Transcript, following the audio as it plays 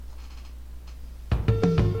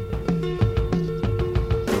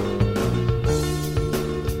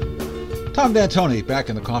Tom D'Antoni back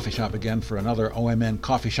in the coffee shop again for another OMN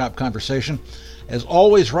Coffee Shop conversation. As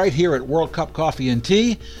always, right here at World Cup Coffee and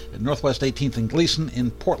Tea at Northwest 18th and Gleason in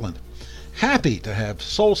Portland. Happy to have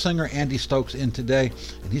soul singer Andy Stokes in today,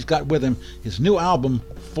 and he's got with him his new album,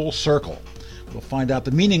 Full Circle. We'll find out the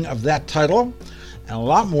meaning of that title and a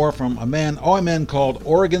lot more from a man OMN called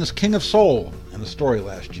Oregon's King of Soul and a story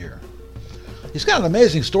last year. He's got an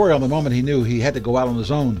amazing story on the moment he knew he had to go out on his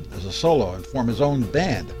own as a solo and form his own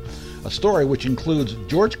band. A story which includes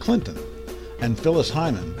George Clinton and Phyllis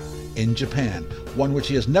Hyman in Japan, one which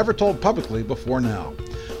he has never told publicly before now.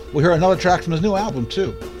 We'll hear another track from his new album,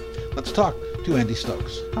 too. Let's talk to Andy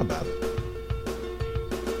Stokes. How about it?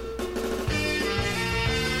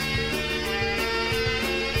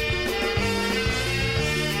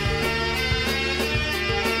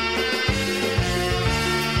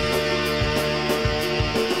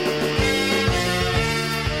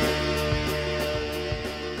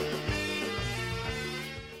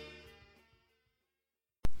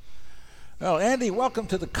 Well, Andy, welcome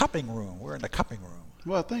to the cupping room. We're in the cupping room.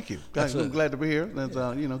 Well, thank you. I'm glad to be here. Glad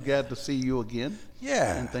to see you again.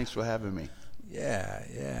 Yeah. And thanks for having me.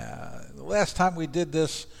 Yeah. The last time we did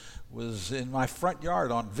this was in my front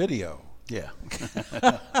yard on video. Yeah.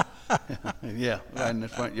 Yeah, right in the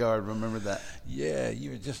front yard. Remember that? Yeah, you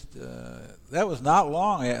were just. That was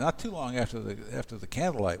not too long after the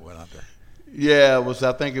candlelight went under. Yeah, it was.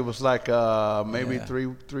 I think it was like maybe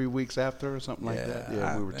 3 weeks after or something like that.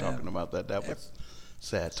 Yeah, we were talking about that. That was a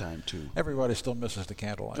sad time too. Everybody still misses the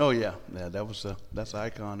candlelight. Oh yeah. That's an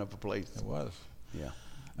icon of a place. It was. Yeah.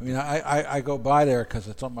 I mean, I go by there because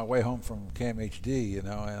it's on my way home from KMHD, and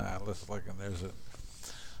I just look and there's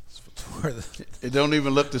where it don't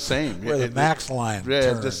even look the same. Where the Max line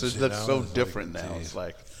turns, it looks so different now. It's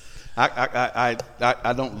like. I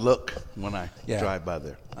don't look when I drive by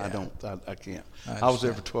there. Yeah. I can't. I was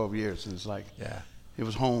there for 12 years, and it's like it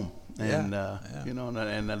was home. And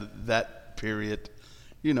and that period,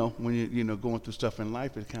 when you going through stuff in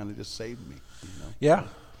life, it kind of just saved me. Yeah.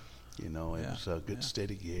 It was a good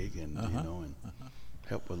steady gig, and and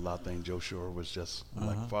helped with a lot of things. Joe Shore was just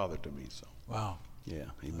like a father to me. So wow. Yeah,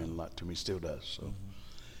 he meant a lot to me. Still does. So.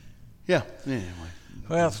 Yeah. Anyway.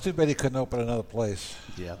 Well, it's too bad he couldn't open another place.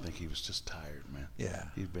 Yeah, I think he was just tired, man. Yeah.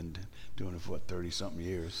 He's been doing it for 30-something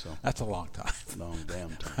years. So that's a long time. Long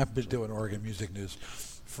damn time. I've been doing Oregon Music News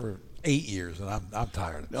for 8 years, and I'm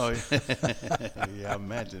tired. Oh yeah. Yeah, I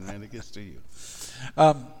imagine, man. It gets to you.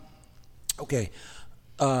 Okay.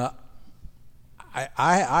 I've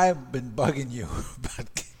been bugging you about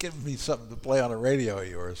giving me something to play on the radio of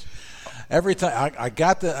yours. Every time I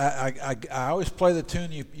always play the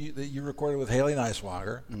tune that you recorded with Haley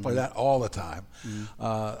Niswanger. I play that all the time.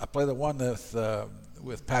 I play the one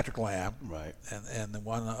with Patrick Lamb, right, and the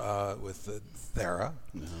one with Thera.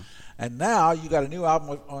 And now you got a new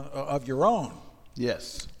album of your own.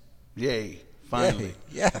 Yes, yay! Finally,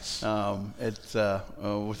 yay. Yes. It's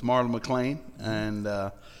with Marlon McClain and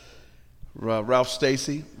Ralph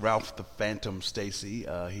Stacey, Ralph the Phantom Stacey.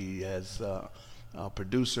 He has.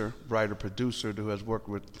 Writer-producer who has worked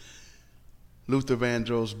with Luther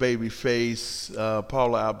Vandross, Babyface,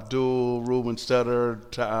 Paula Abdul, Ruben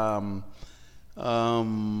Studdard,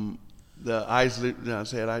 the Isley. Did I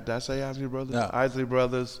say Isley Brothers? No. Isley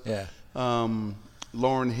Brothers. Yeah.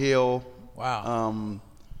 Lauryn Hill. Wow.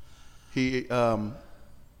 The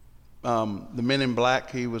Men in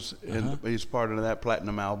Black. He was. He's part of that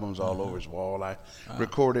platinum albums all over his wall. I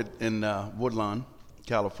recorded in Woodlawn,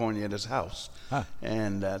 California, at his house.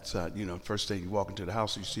 And that's first thing you walk into the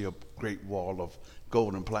house, you see a great wall of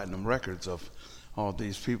gold and platinum records of all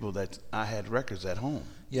these people that I had records at home.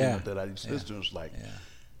 That I used to listen to. It was like,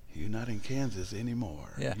 you're not in Kansas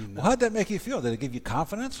anymore. Yeah. Well, how'd that make you feel? Did it give you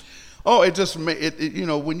confidence? Oh, it just made it.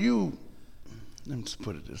 When you, let me just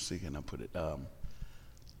put it this second. I put it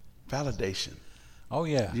validation. Oh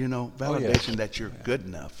yeah. Validation that you're good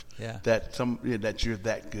enough. Yeah. That you're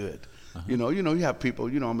that good. You have people,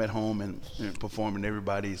 I'm at home and performing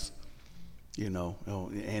everybody's,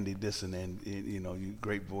 Andy this and then, you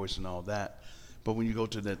great voice and all that. But when you go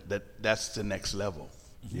to that's the next level.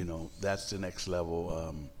 That's the next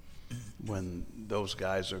level. When those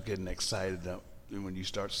guys are getting excited, when you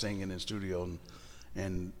start singing in studio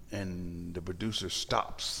and the producer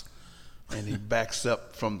stops and he backs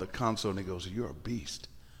up from the console and he goes, "You're a beast."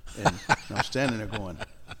 And I'm standing there going,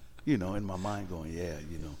 in my mind going, yeah.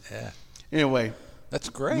 Anyway. That's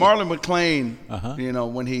great. Marlon McClain,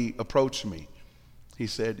 when he approached me, he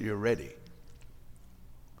said, "You're ready."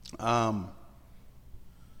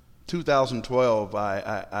 2012,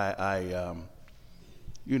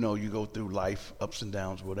 you know, you go through life, ups and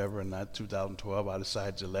downs, whatever. And that 2012, I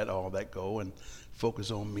decided to let all that go and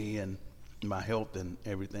focus on me and my health and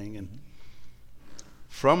everything. And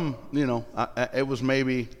from, you know, it was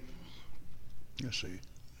maybe, let's see,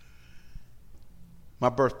 my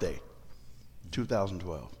birthday,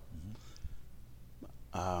 2012.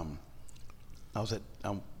 I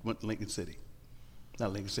went to Lincoln City.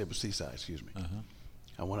 Not Lincoln City, but Seaside, excuse me.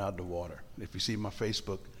 I went out in the water. If you see my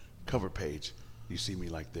Facebook cover page, you see me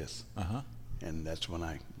like this. And that's when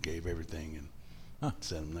I gave everything and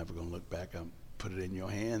said, I'm never going to look back. I put it in your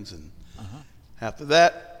hands. And after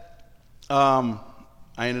that, I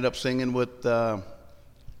ended up singing with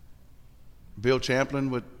Bill Champlin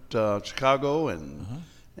with Chicago and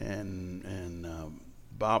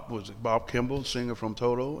Bob Kimball, singer from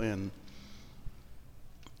Toto,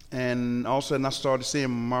 and all of a sudden I started seeing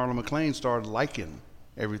Marlon McClain started liking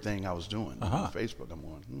everything I was doing on Facebook. I'm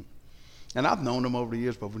going, and I've known him over the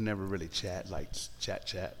years, but we never really chat.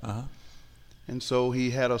 And so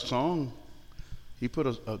he had a song. He put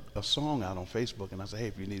a song out on Facebook, and I said, hey,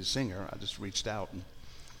 if you need a singer, I just reached out,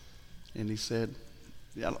 and he said,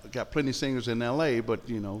 yeah, I got plenty of singers in L.A., but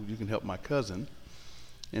you know, you can help my cousin.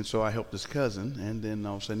 And so I helped his cousin, and then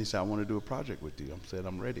all of a sudden he said, I want to do a project with you. I said,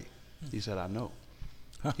 I'm ready. He said, I know.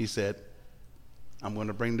 He said, I'm going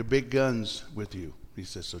to bring the big guns with you. He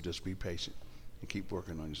said, so just be patient and keep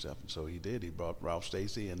working on yourself. And so he did. He brought Ralph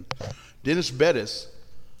Stacey, and Dennis Bettis,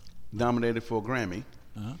 nominated for a Grammy,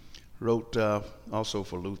 wrote also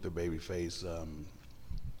for Luther, Babyface,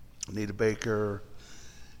 Anita Baker,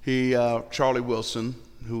 Charlie Wilson,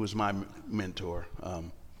 who was my mentor,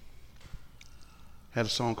 had a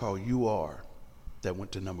song called You Are that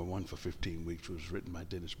went to #1 for 15 weeks, which was written by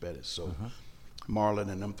Dennis Bettis. So Marlon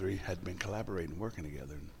and them three had been collaborating, working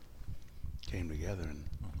together, and came together. And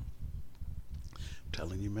I'm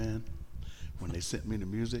telling you, man, when they sent me the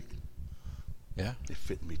music, it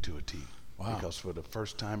fit me to a T. Wow. Because for the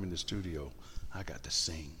first time in the studio, I got to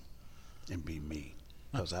sing and be me.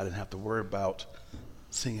 Because I didn't have to worry about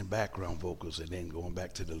singing background vocals and then going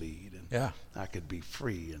back to the lead. And I could be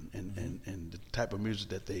free. And the type of music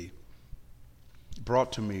that they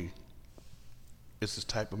brought to me is the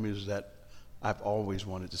type of music that I've always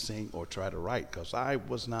wanted to sing or try to write. Because I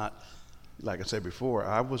was not, like I said before,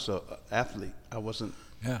 I was an athlete. I wasn't,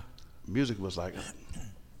 music was like,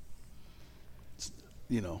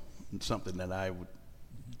 you know, something that I would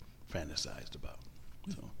fantasized about.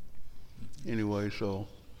 So anyway, so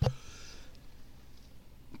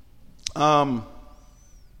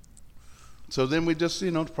so then we just,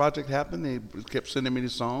 you know, the project happened. They kept sending me the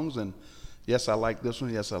songs, and yes, I like this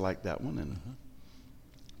one. Yes, I like that one. And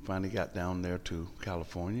finally got down there to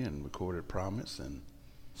California and recorded Promise. And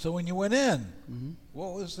so when you went in,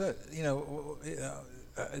 what was that? You know,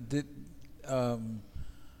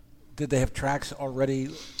 did they have tracks already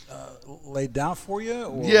laid down for you?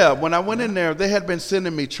 Or? Yeah, when I went in there, they had been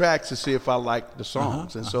sending me tracks to see if I liked the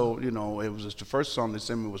songs. And so, you know, it was just the first song they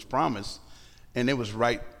sent me was Promise, and it was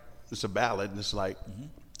right. It's a ballad, and it's like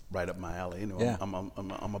right up my alley. You know,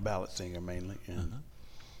 I'm a ballad singer mainly,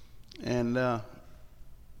 and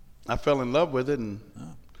I fell in love with it, and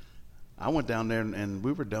I went down there, and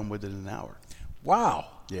we were done with it in an hour. Wow.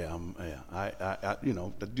 Yeah, I you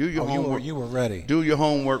know, do your homework. You were ready. Do your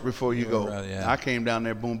homework before you go. Ready, I came down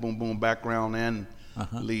there, boom, boom, boom, background and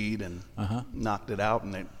lead, and knocked it out,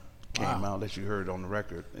 and it came out as you heard on the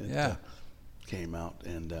record. It came out,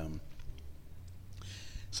 and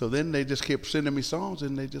so then they just kept sending me songs,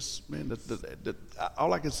 and they just, man,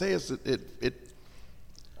 all I can say is that it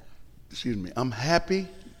excuse me, I'm happy,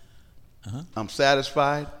 I'm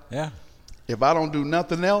satisfied. Yeah. If I don't do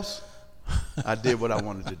nothing else, I did what I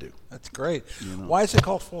wanted to do. That's great. You know? Why is it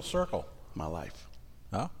called Full Circle? My life.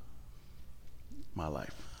 Huh? My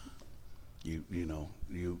life. You know,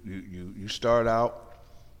 you start out,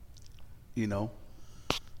 you know,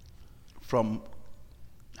 from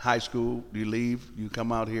high school, you leave, you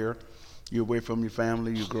come out here, you're away from your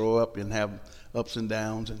family, you grow up and have ups and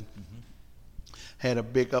downs, and had a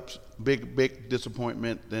big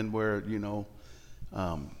disappointment then where, you know,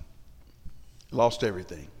 lost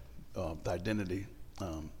everything. The identity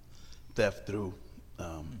theft through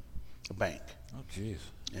a bank. Oh, jeez.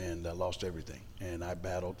 And I lost everything. And I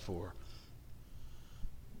battled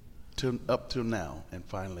up till now, and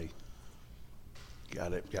finally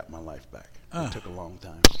got my life back. It took a long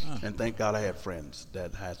time. And thank God I had friends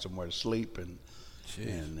that had somewhere to sleep, and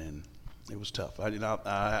it was tough.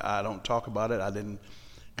 I don't talk about it. I didn't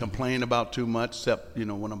complain about too much, except, you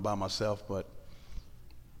know, when I'm by myself, but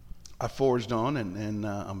I forged on, and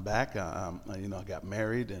I'm back. You know, I got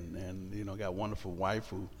married, and you know, got a wonderful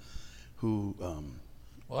wife who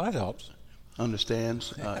Well, that helps.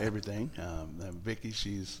 Understands everything. And Vicky,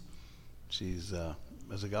 she's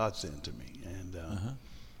as a godsend to me, and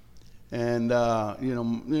and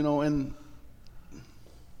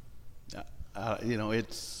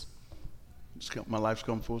my life's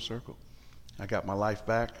come full circle. I got my life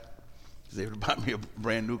back. I was able to buy me a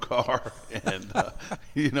brand new car, and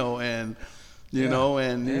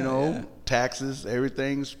taxes,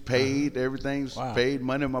 everything's paid, everything's paid,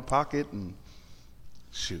 money in my pocket, and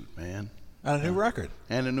shoot, man. And a new record.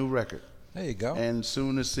 And a new record. There you go. And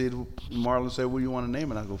soon as Marlon said, "What do you want to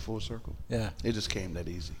name it?" I go full circle. Yeah. It just came that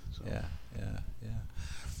easy. So. Yeah.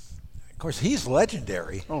 Of course, he's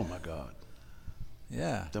legendary. Oh my God.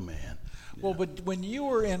 Yeah. The man. Yeah. Well, but when you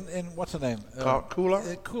were in what's the name?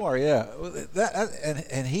 Coolar? Coolar, yeah.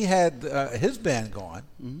 And he had his band going,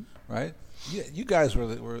 right? You guys were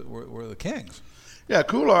the kings. Yeah,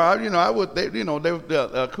 Coolar.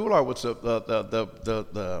 Coolar was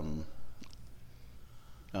the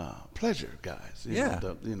Pleasure guys.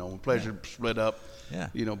 When Pleasure split up. Yeah.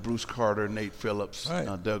 Bruce Carter, Nate Phillips,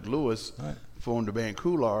 Doug Lewis formed the band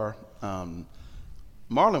Coolar.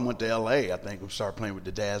 Marlon went to L.A. I think and started playing with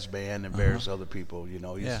the Dazz Band and various other people.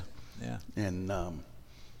 And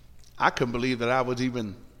I couldn't believe that I was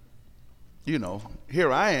even,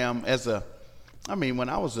 here I am when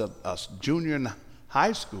I was a junior in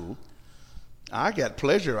high school, I got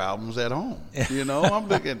Pleasure albums at home. I'm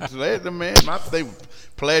looking at my thing,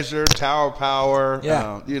 Pleasure, Tower Power.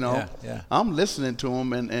 I'm listening to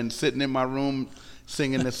them and sitting in my room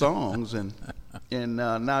singing the songs and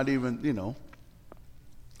not even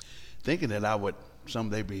thinking that I would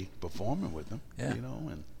someday be performing with them.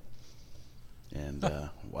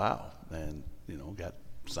 Wow, and got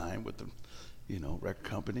signed with the record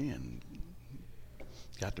company and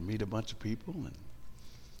got to meet a bunch of people and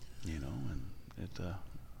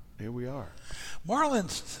here we are. Marlon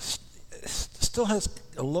still has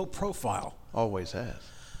a low profile. Always has.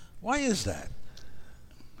 Why is that?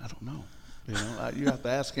 I don't know. You have to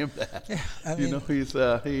ask him that. Yeah,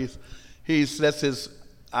 he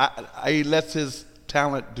lets his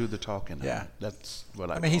talent do the talking. Yeah, that's what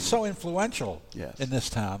I mean. He's so influential yes. in this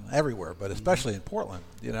town, everywhere, but especially in Portland.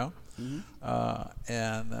 You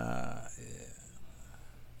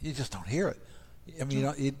just don't hear it. I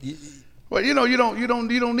mean, well, you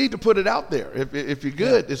don't need to put it out there. If you're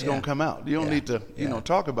good, it's gonna come out. You don't need to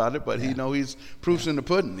talk about it. But he's proofs in the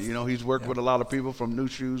pudding. He's worked with a lot of people from New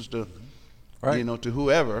Shoes to to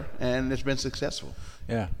whoever, and it's been successful.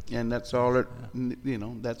 Yeah. And that's all it.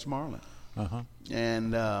 That's Marlon.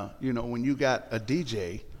 And when you got a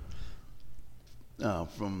DJ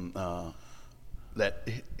from that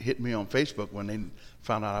hit me on Facebook when they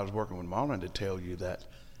found out I was working with Marlon to tell you that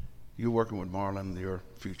you're working with Marlon, your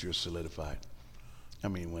future is solidified. I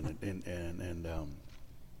mean, when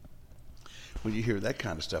you hear that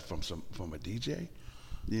kind of stuff from a DJ,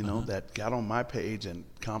 that got on my page and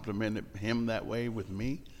complimented him that way with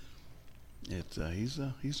me, he's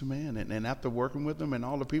a man. And after working with him and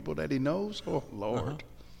all the people that he knows, oh Lord,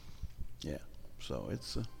 yeah. So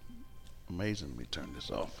it's amazing. Let me turn this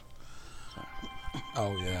off. Sorry.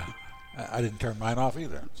 Oh yeah. I didn't turn mine off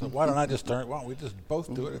either. So why don't I just turn it? Why don't we just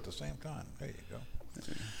both do it at the same time? There you go.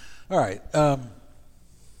 All right.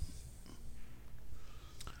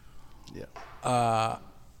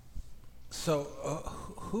 So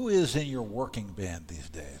who is in your working band these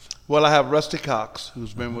days? Well, I have Rusty Cox,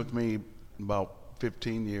 who's been with me about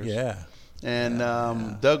 15 years. Yeah. And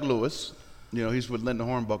Doug Lewis. He's with Linda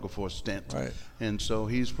Hornbuckle for a stint. Right. And so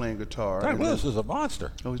he's playing guitar. Doug Lewis is a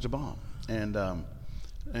monster. Oh, he's a bomb.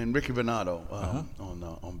 And Ricky Venato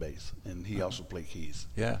on bass, and he also played keys.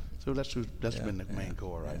 Yeah. So that's been the main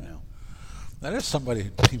core right now. Now there's somebody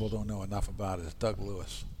people don't know enough about is Doug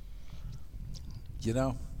Lewis.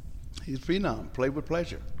 He's phenom. Played with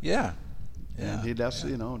Pleasure. Yeah. Yeah. And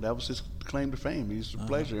that was his claim to fame. He's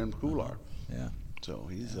Pleasure and Coolar. Yeah. So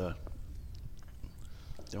he's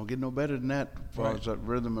don't get no better than that as far as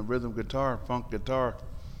rhythm guitar, funk guitar.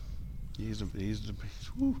 He's a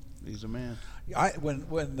man.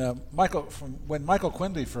 When Michael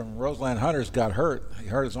Quinby from Roseland Hunters got hurt, he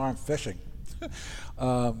hurt his arm fishing,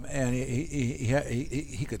 and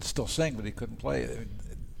he could still sing, but he couldn't play.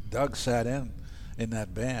 Doug sat in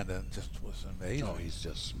that band and just was amazing. Oh, he's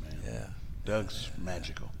just man. Yeah. Doug's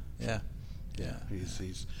magical. Yeah.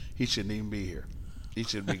 He shouldn't even be here. He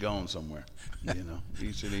should be gone somewhere.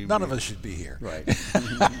 He should even. None of us should be here. Right.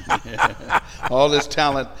 All this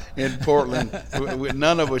talent in Portland,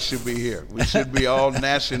 none of us should be here. We should be all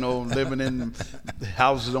national, living in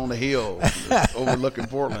houses on the hill, overlooking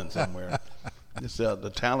Portland somewhere.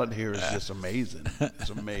 The talent here is just amazing. It's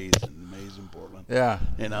amazing, Portland. Yeah.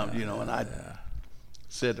 And and I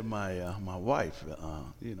said to my my wife,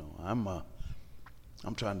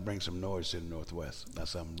 I'm trying to bring some noise to the Northwest.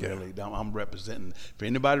 That's I'm representing. If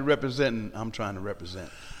anybody representing, I'm trying to represent.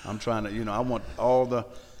 I'm trying to,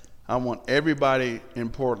 I want everybody in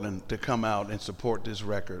Portland to come out and support this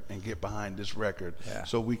record and get behind this record,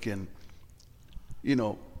 so we can,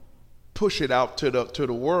 push it out to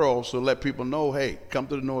the world, so let people know, hey, come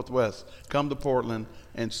to the Northwest, come to Portland,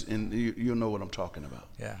 and you know what I'm talking about.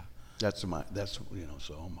 Yeah. So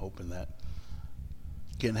I'm hoping that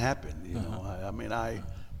can happen.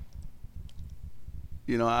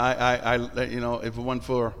 If it wasn't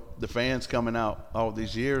for the fans coming out all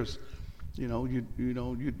these years, you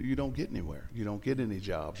don't get anywhere. You don't get any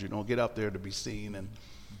jobs. You don't get out there to be seen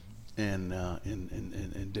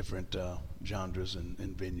in different genres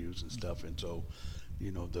and venues and stuff. And so,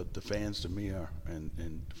 the fans to me are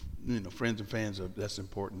and friends and fans that's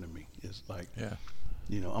important to me. It's like,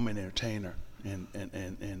 I'm an entertainer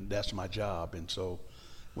and that's my job. And so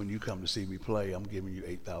when you come to see me play, I'm giving you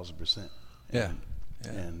 8,000%.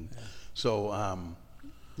 So,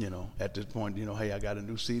 at this point, hey, I got a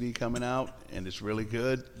new CD coming out, and it's really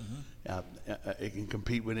good. It can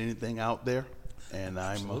compete with anything out there, and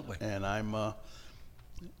I'm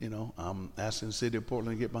asking the city of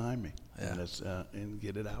Portland to get behind me and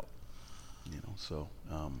get it out. So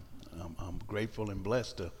I'm grateful and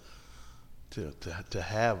blessed to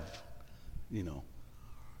have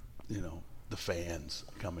the fans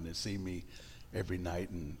coming to see me every night,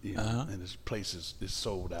 and and this place is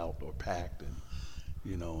sold out or packed, and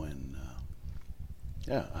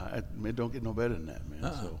it don't get no better than that, man.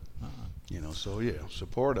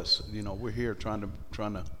 Support us. We're here trying to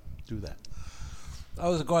do that. I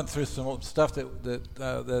was going through some stuff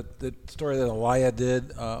that story that Elia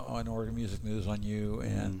did on Oregon Music News on you,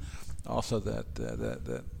 and also that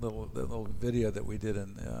little video that we did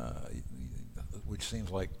which seems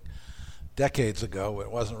like decades ago. It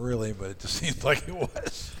wasn't really, but it just seems like it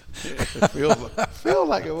was. It feels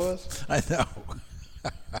like it was. I know.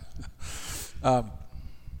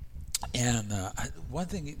 One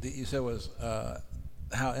thing that you said was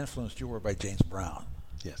how influenced you were by James Brown.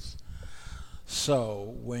 Yes.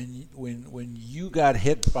 So when you got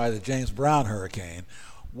hit by the James Brown hurricane,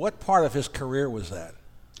 what part of his career was that?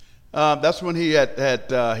 That's when he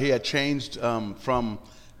had changed from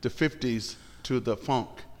the 50s to the funk.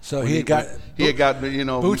 So he had got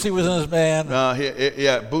Bootsy was in his band.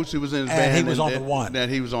 Bootsy was in his band, and he was on the one.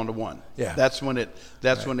 And he was on the one. Yeah, that's when it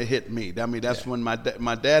hit me. I mean, that's when my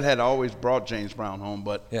dad had always brought James Brown home,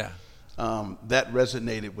 but that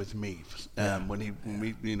resonated with me when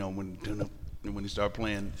he started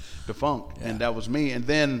playing the funk, and that was me. And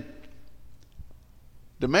then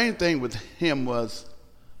the main thing with him was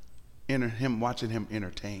watching him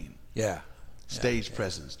entertain. Stage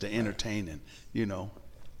presence, the entertaining,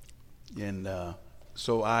 And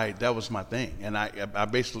so that was my thing, and I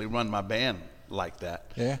basically run my band like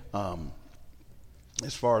that.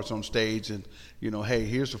 As far as on stage, and hey,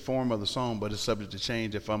 here's the form of the song, but it's subject to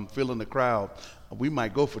change. If I'm feeling the crowd, we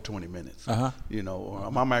might go for 20 minutes. Or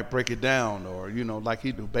I might break it down, or like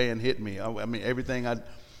he do, band hit me. I mean, everything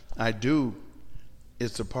I do,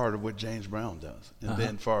 it's a part of what James Brown does. And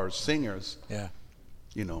then as far as singers,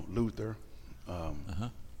 Luther,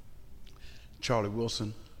 Charlie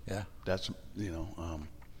Wilson. That's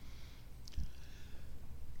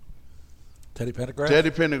Teddy Pendergrass. Teddy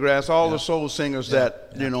Pendergrass, all the soul singers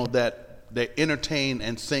that that they entertain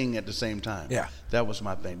and sing at the same time. That was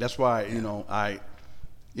my thing. That's why I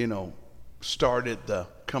started the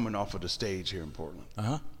coming off of the stage here in Portland.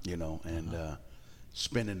 And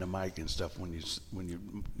spinning the mic and stuff when you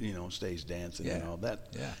stage dancing and all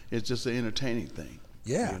that. It's just an entertaining thing.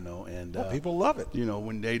 And people love it.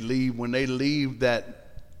 When they leave that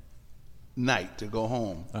night to go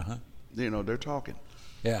home, they're talking.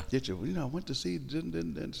 Get you. I went to see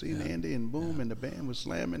didn't see Andy, and boom, and the band was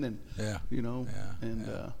slamming, and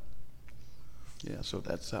so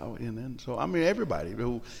that's how. And then so I mean, everybody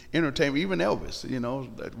who entertained, even Elvis,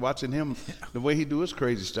 watching him, the way he do his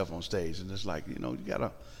crazy stuff on stage, and it's like you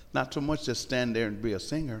gotta not so much just stand there and be a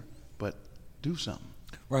singer, but do something.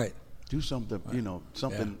 Do something,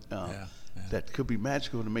 something that could be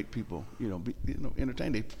magical to make people, be,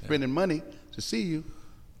 entertained. They're spending money to see you,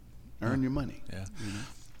 earn your money.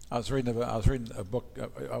 I was reading a book.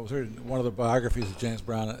 I was reading one of the biographies of James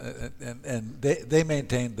Brown, and they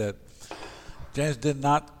maintained that James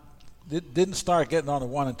didn't start getting on the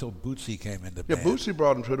one until Bootsy came into the band. Bootsy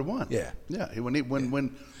brought him to the one.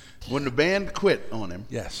 When the band quit on him.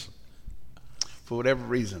 Yes. For whatever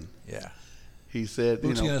reason. he said,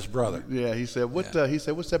 Bootsy and his brother. Yeah, he said, he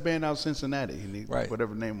said, what's that band out of Cincinnati? And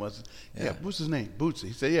whatever the name was. Yeah, what's his name? Bootsy.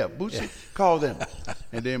 He said, yeah, Bootsy, call them.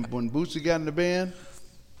 And then when Bootsy got in the band,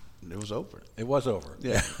 it was over. It was over.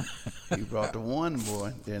 Yeah. He brought the one,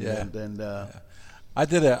 boy. And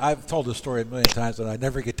I've told this story a million times, and I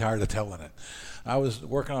never get tired of telling it. I was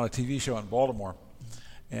working on a TV show in Baltimore,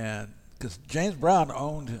 and because James Brown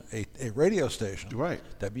owned a radio station, right,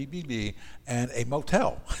 WBB, and a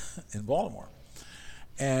motel in Baltimore.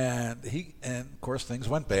 And of course, things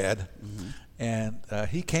went bad. Mm-hmm. And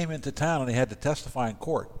he came into town, and he had to testify in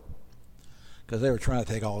court because they were trying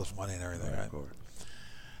to take all this money and everything. Right?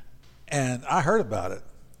 And I heard about it,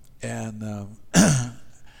 and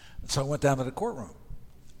so I went down to the courtroom,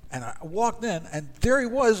 and I walked in, and there he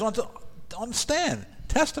was on the stand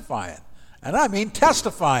testifying, and I mean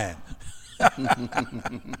testifying.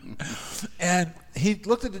 And he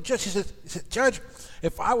looked at the judge. He said, "Judge,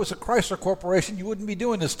 if I was a Chrysler Corporation, you wouldn't be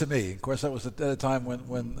doing this to me." Of course, that was at the time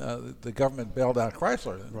when the government bailed out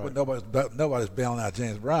Chrysler. Right. Nobody's bailing out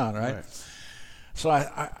James Brown, right? So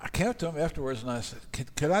I came up to him afterwards, and I said,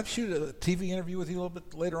 "Could I shoot a TV interview with you a little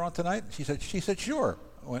bit later on tonight?" She said, "Sure."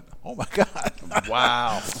 I went, "Oh my God!"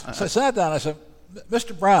 Wow. So I sat down. I said,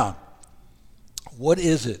 "Mr. Brown, what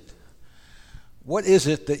is it? What is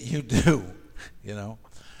it that you do?" You know.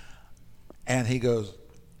 And he goes,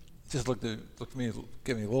 just looked at me,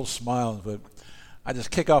 gave me a little smile, but I just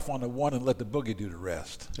kick off on the one and let the boogie do the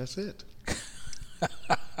rest. That's it.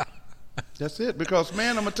 That's it. Because,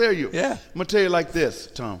 man, I'm going to tell you. Yeah. I'm going to tell you like this,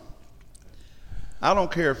 Tom. I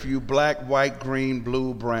don't care if you black, white, green,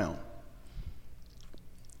 blue, brown.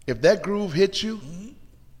 If that groove hits you,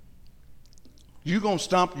 you're going to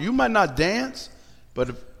stomp. You might not dance, but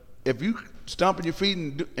if you stomping your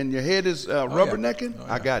feet and your head is rubbernecking,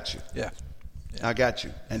 I got you. Yeah. I got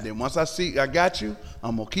you. And then once I see I got you,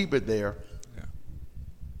 I'm going to keep it there. Yeah.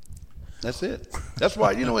 That's it. That's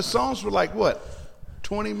why, his songs were like, what,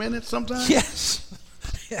 20 minutes sometimes? Yes.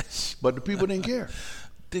 Yes. But the people didn't care.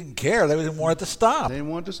 Didn't care. They didn't want it to stop. They didn't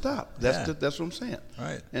want it to stop. That's what I'm saying.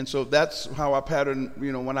 Right. And so that's how I patterned,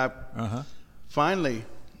 when I finally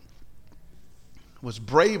was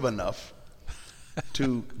brave enough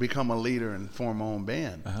to become a leader and form my own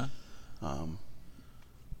band.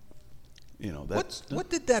 What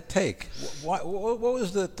did that take? What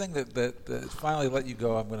was the thing that finally let you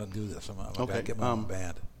go? I'm going to do this. I'm going to get my own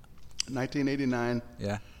band. 1989.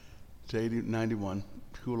 Yeah. To 91.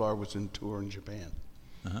 Kool-R was in tour in Japan,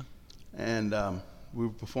 and we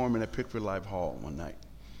were performing at Pickford Live Hall one night,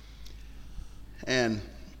 and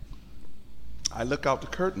I look out the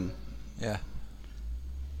curtain. Yeah.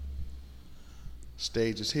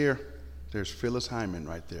 Stage is here. There's Phyllis Hyman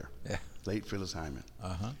right there. Yeah. Late Phyllis Hyman.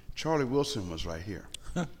 Charlie Wilson was right here.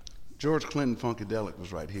 George Clinton Funkadelic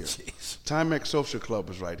was right here. Jeez. Timex Social Club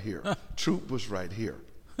was right here. Troop was right here.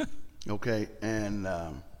 Okay, and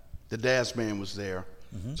the Dazz Band was there.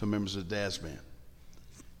 Some members of the Dazz Band.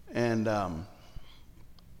 And I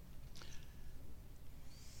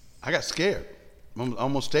got scared.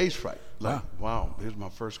 Almost stage fright. Like, wow, here's my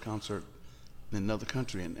first concert in another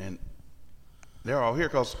country, and they're all here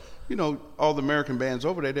because, all the American bands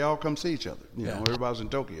over there, they all come see each other. You know, everybody's in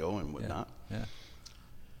Tokyo and whatnot. Yeah.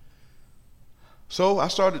 So I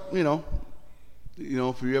started, if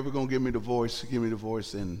you're ever going to give me the voice, give me the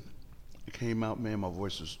voice. And it came out, man, my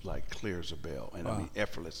voice was like clear as a bell. And I mean,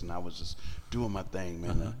 effortless. And I was just doing my thing,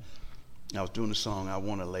 man. I was doing the song, I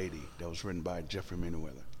Want a Lady, that was written by Jeffrey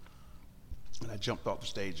Manyweather. And I jumped off the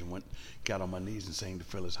stage and got on my knees and sang to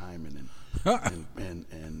Phyllis Hyman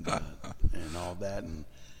and all that,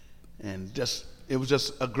 and just it was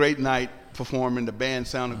just a great night performing. The band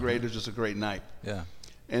sounded great. It was just a great night. Yeah.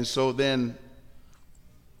 And so then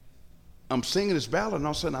I'm singing this ballad, and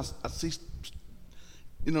all of a sudden I see,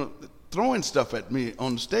 throwing stuff at me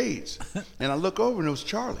on the stage, and I look over and it was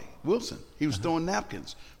Charlie Wilson. He was throwing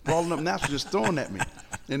napkins, balling up napkins, just throwing at me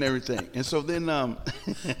and everything. And so then,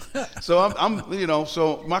 so I'm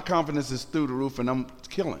so my confidence is through the roof, and I'm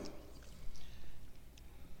killing.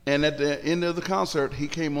 And at the end of the concert, he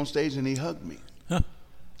came on stage and he hugged me,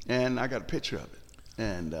 and I got a picture of it.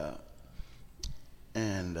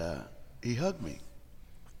 And he hugged me,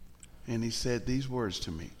 and he said these words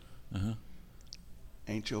to me: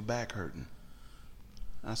 "Ain't your back hurting?"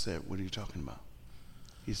 I said, "What are you talking about?"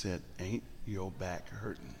 He said, "Ain't your back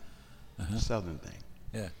hurting?" Southern thing.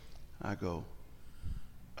 Yeah. I go,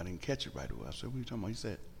 I didn't catch it right away. I said, "What are you talking about?" He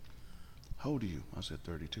said, "How old are you?" I said,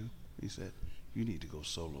 32. He said, "You need to go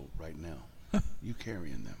solo right now. You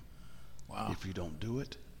carrying them. Wow. If you don't do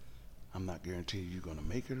it, I'm not guaranteeing you're going to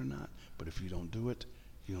make it or not, but if you don't do it,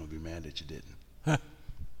 you're going to be mad that you didn't."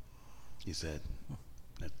 He said,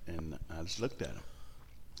 and I just looked at him,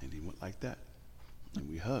 and he went like that, and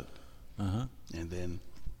we hugged. Uh-huh. And then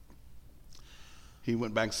he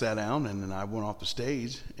went back and sat down, and then I went off the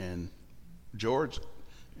stage, and George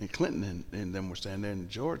and Clinton and them were standing there, and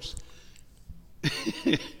George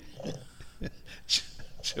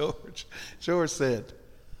said,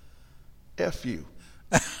 F you.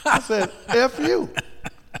 I said, F you.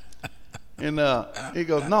 And he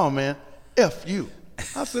goes, no, man, F you.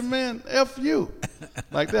 I said, man, F you.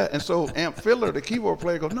 Like that. And so Amp Fiddler, the keyboard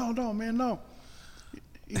player, goes, no, man, no.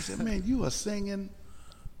 He said, man, you are singing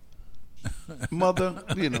mother,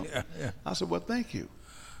 Yeah. I said, well, thank you.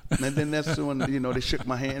 And then that's when, they shook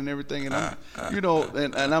my hand and everything. And I'm,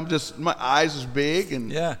 and I'm just, my eyes is big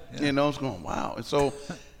and, it's going, wow. And so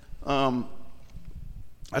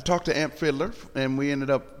I talked to Amp Fiddler, and we ended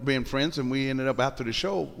up being friends, and we ended up after the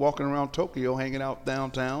show walking around Tokyo, hanging out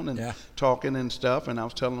downtown and talking and stuff. And I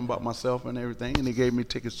was telling him about myself and everything, and he gave me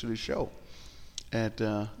tickets to the show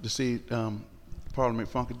to see Parliament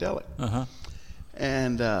Funkadelic. Uh-huh.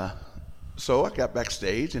 And so I got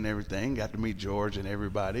backstage and everything, got to meet George and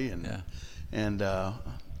everybody, and I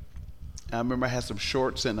remember I had some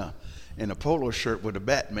shorts and a polo shirt with a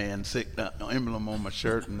Batman emblem on my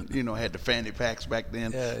shirt, and had the fanny packs back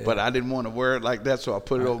then, but I didn't want to wear it like that, so I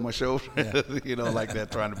put it over my shoulder, like that,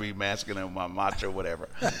 trying to be masculine, my macho, whatever.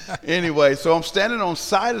 Anyway, so I'm standing on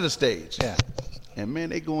side of the stage, and man,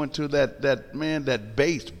 they go into that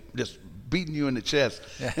bass just beating you in the chest,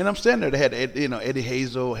 and I'm standing there. They had Eddie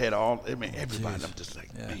Hazel, had everybody. I'm just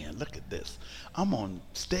like, man, look at this. I'm on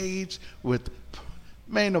stage with,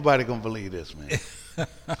 man, nobody gonna believe this, man.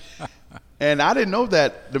 And I didn't know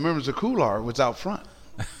that the members of Coolar was out front.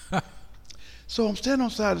 So I'm standing on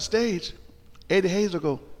the side of the stage. Eddie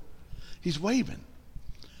Hazel he's waving.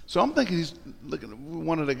 So I'm thinking he's looking at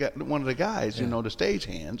one of the guys, the stage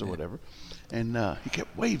hands or whatever. And he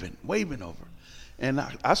kept waving over. And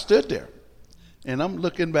I stood there. And I'm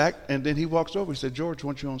looking back, and then he walks over. He said, George,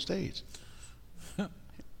 want you on stage?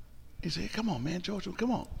 He said, come on, man, George, come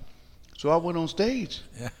on. So I went on stage.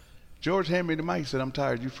 Yeah. George handed me the mic. He said, I'm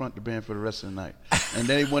tired. You front the band for the rest of the night. And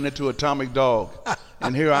then he went into Atomic Dog.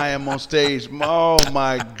 And here I am on stage. Oh,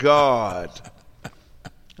 my God.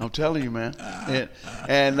 I'm telling you, man.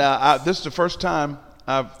 And this is the first time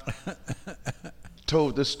I've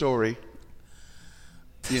told this story,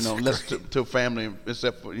 less to family,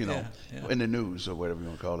 except for, in the news or whatever you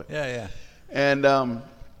want to call it. Yeah. And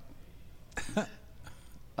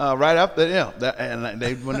right after, and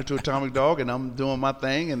they went into Atomic Dog, and I'm doing my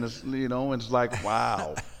thing, and it's, and it's like,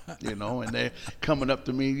 wow, and they're coming up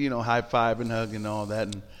to me, high-fiving, hugging, and all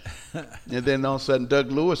that, and then all of a sudden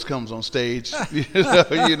Doug Lewis comes on stage,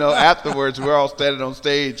 afterwards we're all standing on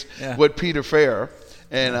stage with Peter Fair,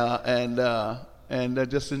 and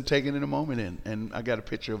just taking in a moment in, and I got a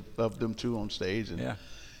picture of them two on stage,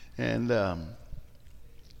 and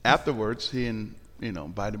afterwards he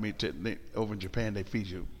invited me to, over in Japan they feed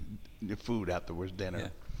you your food afterwards, dinner.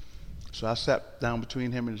 So I sat down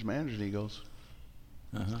between him and his manager, and he goes,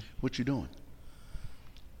 what you doing?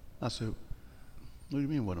 I said, what do you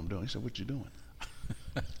mean what I'm doing? He said, what you doing?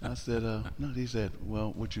 I said, no. He said,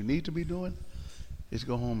 well, what you need to be doing is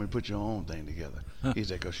go home and put your own thing together. He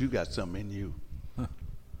said, because you got something in you.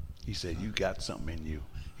 He said, you got something in you.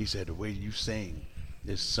 He said, the way you sing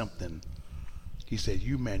is something. He said,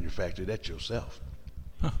 you manufactured that yourself.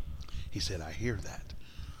 He said, I hear that.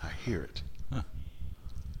 I hear it. And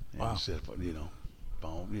he said,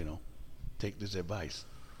 take this advice.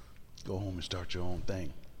 Go home and start your own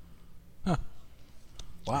thing.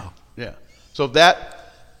 Wow. Yeah. So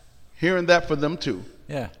hearing that for them too.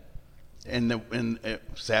 Yeah. And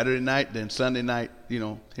Saturday night, then Sunday night,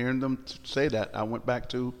 hearing them say that, I went back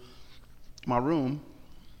to my room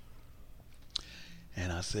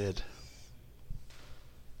and I said,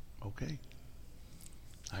 okay.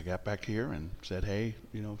 I got back here and said, hey,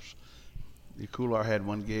 the Coolar had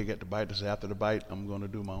one gig at the Bite. I said, after the Bite, I'm going to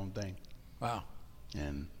do my own thing. Wow.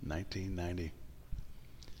 And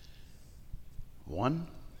 1991,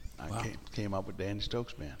 I came up with the Andy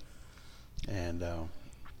Stokes Band. And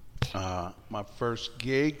my first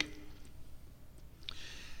gig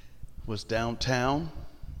was downtown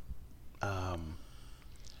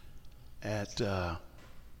at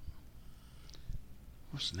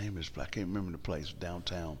what's the name of this place? I can't remember the place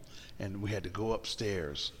downtown. And we had to go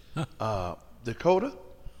upstairs. Dakota?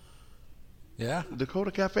 Yeah.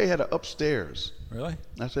 Dakota Cafe had an upstairs. Really?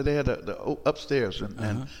 I said they had the upstairs, and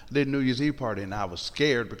I did New Year's Eve party, and I was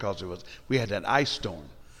scared because we had that ice storm.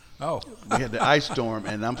 Oh. We had the ice storm,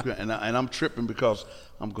 and I'm tripping because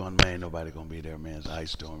I'm going, man, nobody gonna be there, man. It's an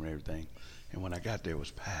ice storm and everything. And when I got there, it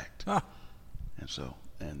was packed. Huh. And so,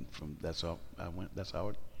 and from that's how I went. That's how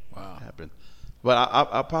it Wow. happened. But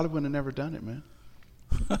I probably would have never done it, man.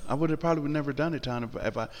 I would have probably never done it, Tom,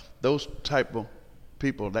 if I those type of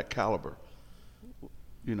people, that caliber.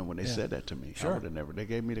 You know, when they said that to me, Sure. I would have never. They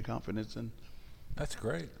gave me the confidence, and That's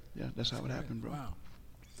great. yeah, that's how it happened, bro. Wow.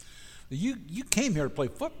 You came here to play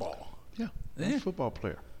football. Yeah, I was Yeah. a football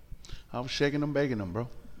player. I was shaking them, begging them, bro.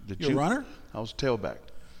 The You a runner? I was a tailback.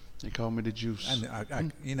 They called me the juice. I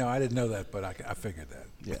didn't know that, but I figured that.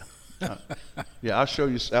 Yeah. Yeah, I'll show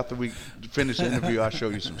you after we finish the interview. I'll show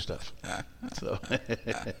you some stuff. So,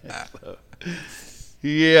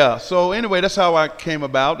 yeah. So anyway, that's how I came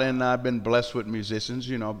about, and I've been blessed with musicians.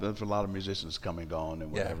 You know, there's a lot of musicians come and gone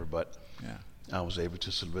and whatever, but Yeah. I was able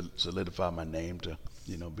to solidify my name to,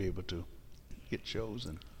 you know, be able to get shows,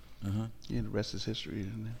 and you know, the rest is history,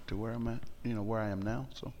 and to where I'm at, you know, where I am now.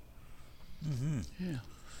 So, yeah.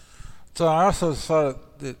 So I also saw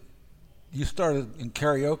that you started in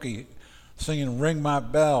karaoke singing "Ring My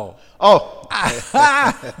Bell." Oh,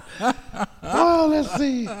 well, let's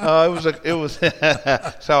see. It was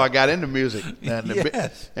that's how I got into music. And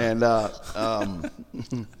Yes.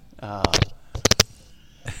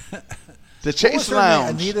 The Chase her name?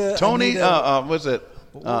 Lounge. Anita- Tony, Anita- was it?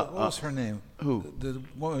 What was her name? who? The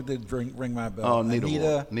woman who did "Ring My Bell." Oh, Anita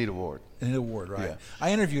Ward. Anita Ward, right? Yeah.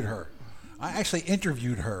 I interviewed her. I actually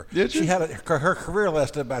interviewed her. Did you? She had her career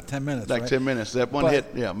lasted about 10 minutes. Like right? 10 minutes. That one But hit,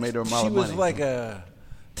 yeah, made her a lot She of was money. like a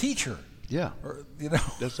teacher. Yeah, Or, you know,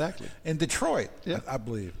 exactly. in Detroit, Yeah. I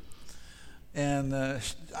believe. And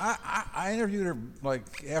I interviewed her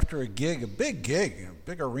like after a gig, a big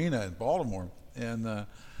arena in Baltimore, and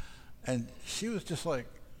she was just like,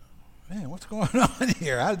 "Man, what's going on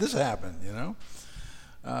here? How did this happen?" You know.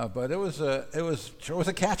 But it was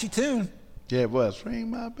a catchy tune. Yeah, it was. Ring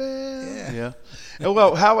my bell. Yeah. And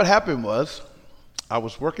well, how it happened was, I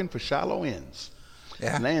was working for Shiloh Inns,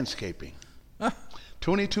 Yeah. landscaping.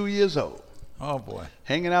 22 years old, Oh boy.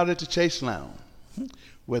 hanging out at the Chase Lounge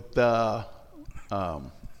with what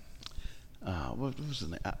was his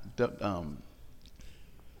name?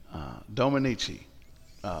 Dominici.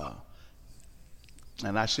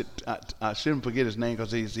 And I shouldn't forget his name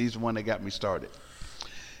because he's the one that got me started.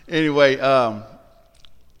 Anyway,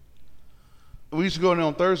 we used to go in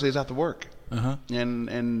on Thursdays after work.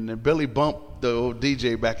 And Billy Bump, the old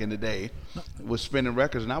DJ back in the day, was spinning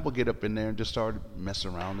records, and I would get up in there and just start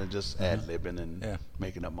messing around and just ad-libbing and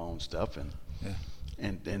making up my own stuff, and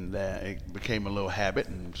it became a little habit,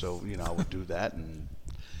 and so I would do that. And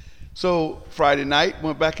so Friday night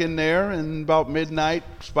went back in there, and about midnight,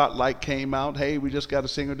 Spotlight came out. Hey, we just got a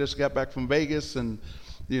singer just got back from Vegas, and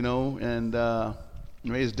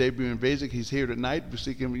made his debut in Vegas. He's here tonight. We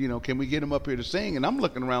see can we get him up here to sing? And I'm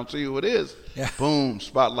looking around to see who it is. Yeah. Boom,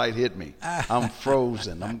 Spotlight hit me. I'm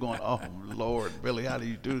frozen. I'm going, oh Lord, Billy, how do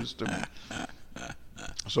you do this to me?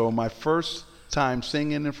 So my first time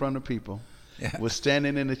singing in front of people was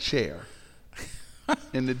standing in a chair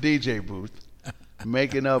in the DJ booth,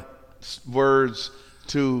 making up words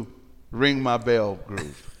to "Ring My Bell"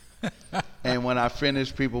 groove. And when I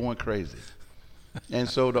finished, people went crazy. And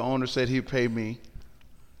so the owner said he'd pay me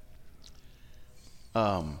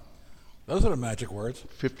Those are the magic words.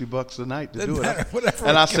 $50 a night to Doesn't do matter, it. whatever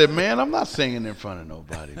And I it said, man, I'm not singing in front of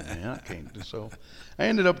nobody, man. I can't do so. I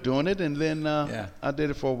ended up doing it, and then I did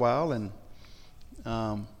it for a while. And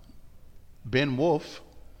Ben Wolf,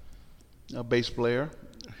 a bass player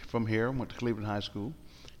from here, went to Cleveland High School,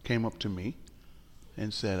 came up to me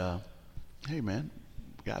and said, hey, man,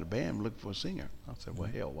 got a band looking for a singer. I said, well,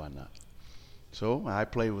 hell, why not? So I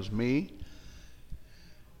played was me.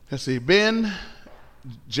 Let's see, Ben,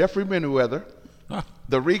 Jeffrey Manyweather,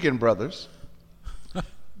 the Regan brothers,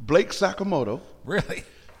 Blake Sakamoto. Really?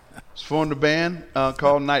 Formed a band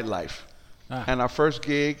called Nightlife. And our first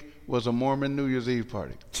gig was a Mormon New Year's Eve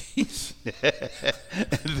party. Jeez.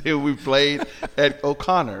 And then we played at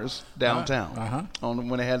O'Connor's downtown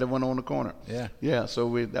when they had the one on the corner. Yeah. Yeah, so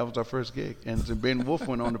that was our first gig. And so Ben Wolf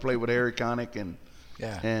went on to play with Harry Connick and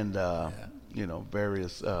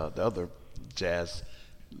various the other jazz,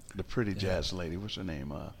 the pretty jazz lady. What's her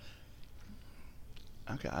name?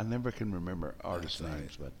 I never can remember artist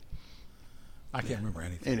names, but I can't remember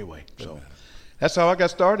anything. anyway, Doesn't so matter. that's how I got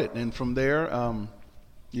started. And from there,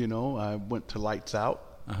 I went to Lights Out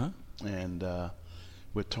and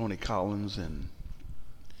with Tony Collins and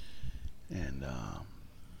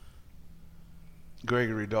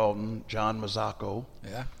Gregory Dalton, John Mazzacco.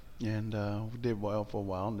 Yeah. And we did well for a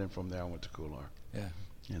while, and then from there I went to Coular. Yeah.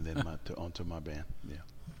 And then onto my band.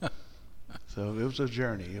 Yeah. So it was a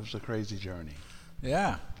journey. It was a crazy journey.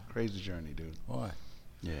 Yeah. Crazy journey, dude. Boy.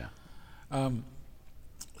 Yeah.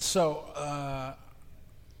 So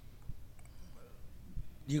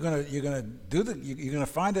you're gonna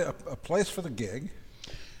find a place for the gig.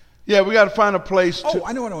 Yeah, we got to find a place. Oh,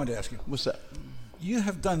 I know what I wanted to ask you. What's that? You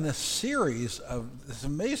have done this series of this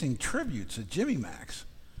amazing tributes to Jimmy Max.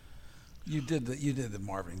 You did the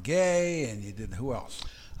Marvin Gaye, and you did who else?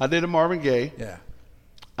 I did a Marvin Gaye. Yeah.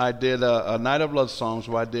 I did a Night of Love songs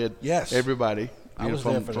where I did everybody. I was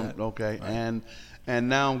there for that. Okay, right. and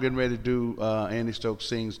now I'm getting ready to do Andy Stokes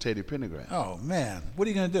Sings Teddy Pendergrass. Oh man, what are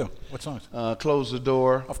you going to do? What songs? Close the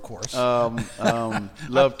Door. Of course. Love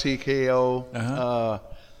TKO. Uh-huh.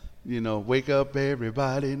 Wake up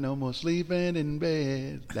everybody, no more sleeping in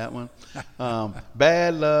bed. That one.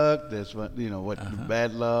 Bad Luck. That's what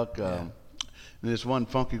Bad Luck. There's one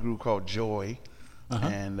funky group called Joy,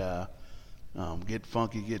 and Get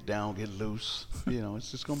Funky, Get Down, Get Loose.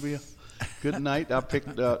 It's just gonna be a good night. I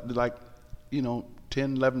picked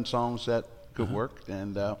 10, 11 songs that could work,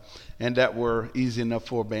 and that were easy enough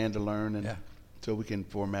for a band to learn, and so we can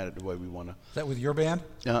format it the way we want to. Is that with your band?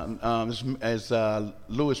 As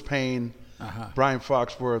Louis Payne, Brian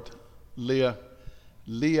Foxworth, Leah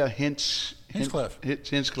Hinchcliffe,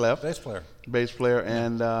 bass player,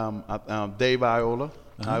 and Dave Iola,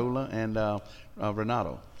 and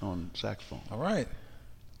Renato on saxophone. All right.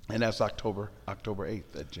 And that's October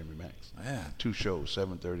 8th at Jimmy Max. Yeah. 2 shows,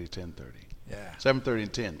 7:30, 10:30. Yeah. 7:30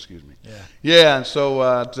 and 10, excuse me. Yeah. Yeah, and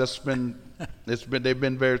so they've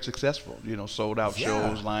been very successful. Sold out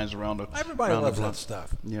shows, lines around the everybody around loves the block, that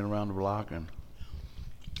stuff. Around the block, and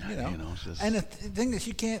it's just, and the thing is,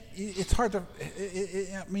 you can't. It's hard to.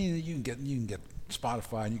 I mean, you can get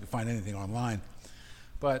Spotify and you can find anything online,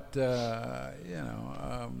 but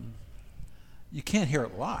you can't hear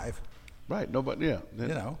it live. Right. Nobody. Yeah.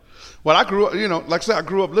 Well, I grew up. Like I said, I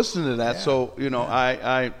grew up listening to that. Yeah. So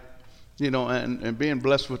I and being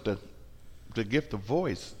blessed with the gift of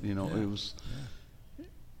voice. It was.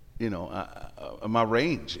 My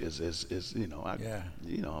range is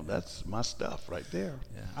that's my stuff right there.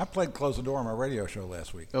 Yeah. I played Close the Door on my radio show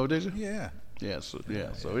last week. Oh, did you? Yeah. Yeah. So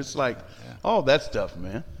it's like all that stuff,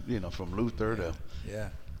 man. From Luther to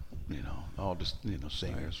all the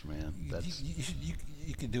singers, man. That's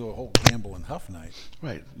you could do a whole Campbell and Huff night.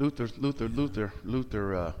 Right. Luther is the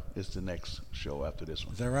next show after this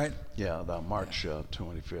one. Is that right? Yeah, March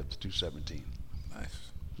 25th, 2017. Nice.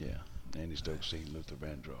 Yeah. Andy Stokes singing Luther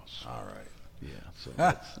Vandross. All right. Yeah, so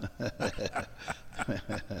that's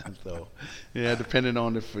depending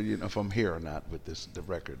on if I'm here or not with the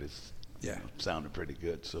record is sounding pretty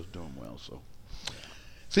good, so it's doing well. So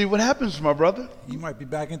see what happens, my brother. You might be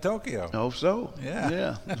back in Tokyo. Hope so.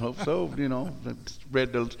 Yeah. Hope so.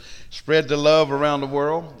 Spread the love around the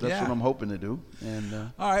world. That's what I'm hoping to do.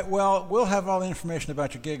 And all right. Well, we'll have all the information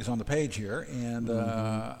about your gigs on the page here, and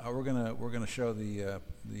we're gonna show the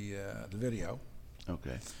video.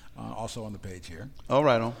 Okay. Also on the page here. Oh,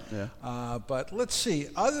 right on. Yeah. But let's see.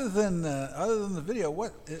 Other than the video,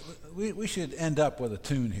 we should end up with a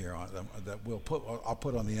tune here that I'll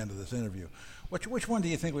put on the end of this interview. Which one do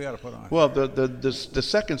you think we ought to put on? Well, the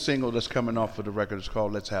second single that's coming off of the record is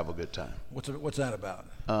called "Let's Have a Good Time." What's that about?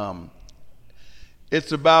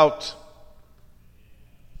 It's about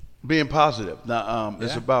being positive. Now,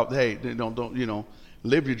 it's about don't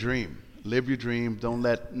live your dream. Live your dream. Don't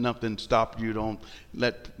let nothing stop you. Don't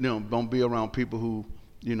be around people who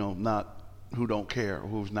don't care or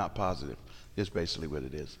who's not positive. It's basically what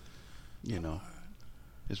it is.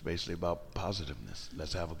 It's basically about positiveness.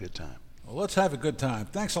 Let's have a good time. Well, let's have a good time.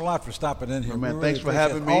 Thanks a lot for stopping in here. Man, thanks for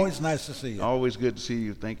having me. Always nice to see you. Always good to see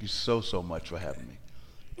you. Thank you so much for having me.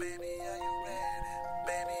 Baby, are you ready?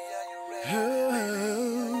 Baby, are you ready?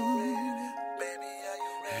 Baby, are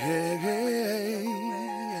you ready? Hey. Baby, are you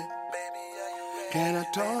ready? Can I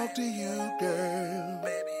talk to you, girl?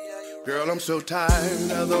 Baby, are you ready? Girl, I'm so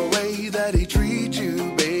tired of the way that he treats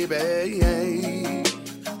you, baby.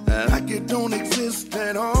 Like it don't exist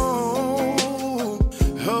at all.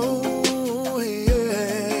 Oh,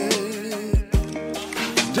 yeah.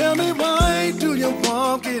 Tell me, why do you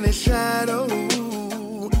walk in his shadow,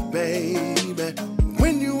 baby,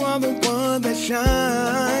 when you are the one that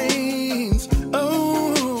shines?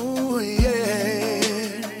 Oh, yeah.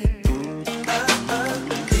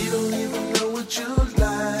 He don't even know what you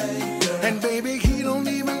like, girl. And baby, he don't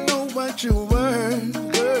even know what you were,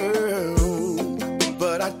 girl.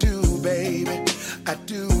 But I do, baby. I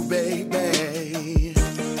do, baby.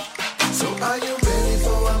 So are you ready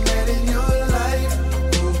for a man in your life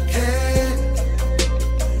who can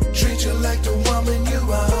treat you like the woman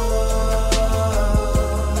you are?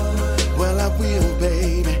 Well, I will,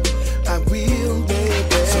 baby. I will,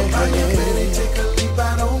 baby. So are you ready? Take a leap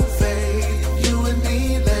out on faith.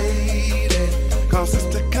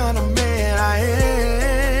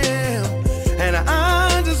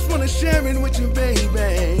 sharing with you,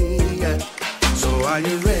 baby. So are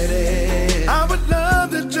you ready? I would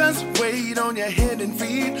love to just wait on your head and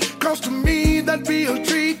feet, 'cause to me that'd be a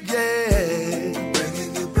treat, yeah.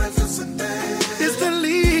 Bringing you breakfast and eggs. It's the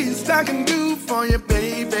least I can do for you,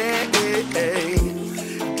 baby.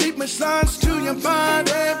 Keep massage to your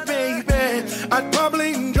body, baby. I'd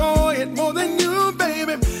probably enjoy it more than you,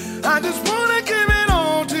 baby. I just wanna give it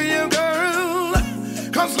all to you, girl,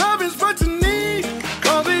 'cause love is what you need,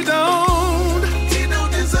 'cause he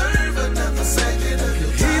don't deserve another second of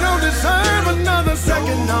your time. He don't deserve another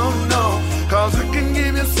second, no, 'cause I can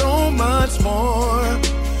give you so much more.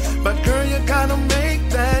 But girl, you gotta make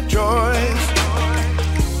that choice.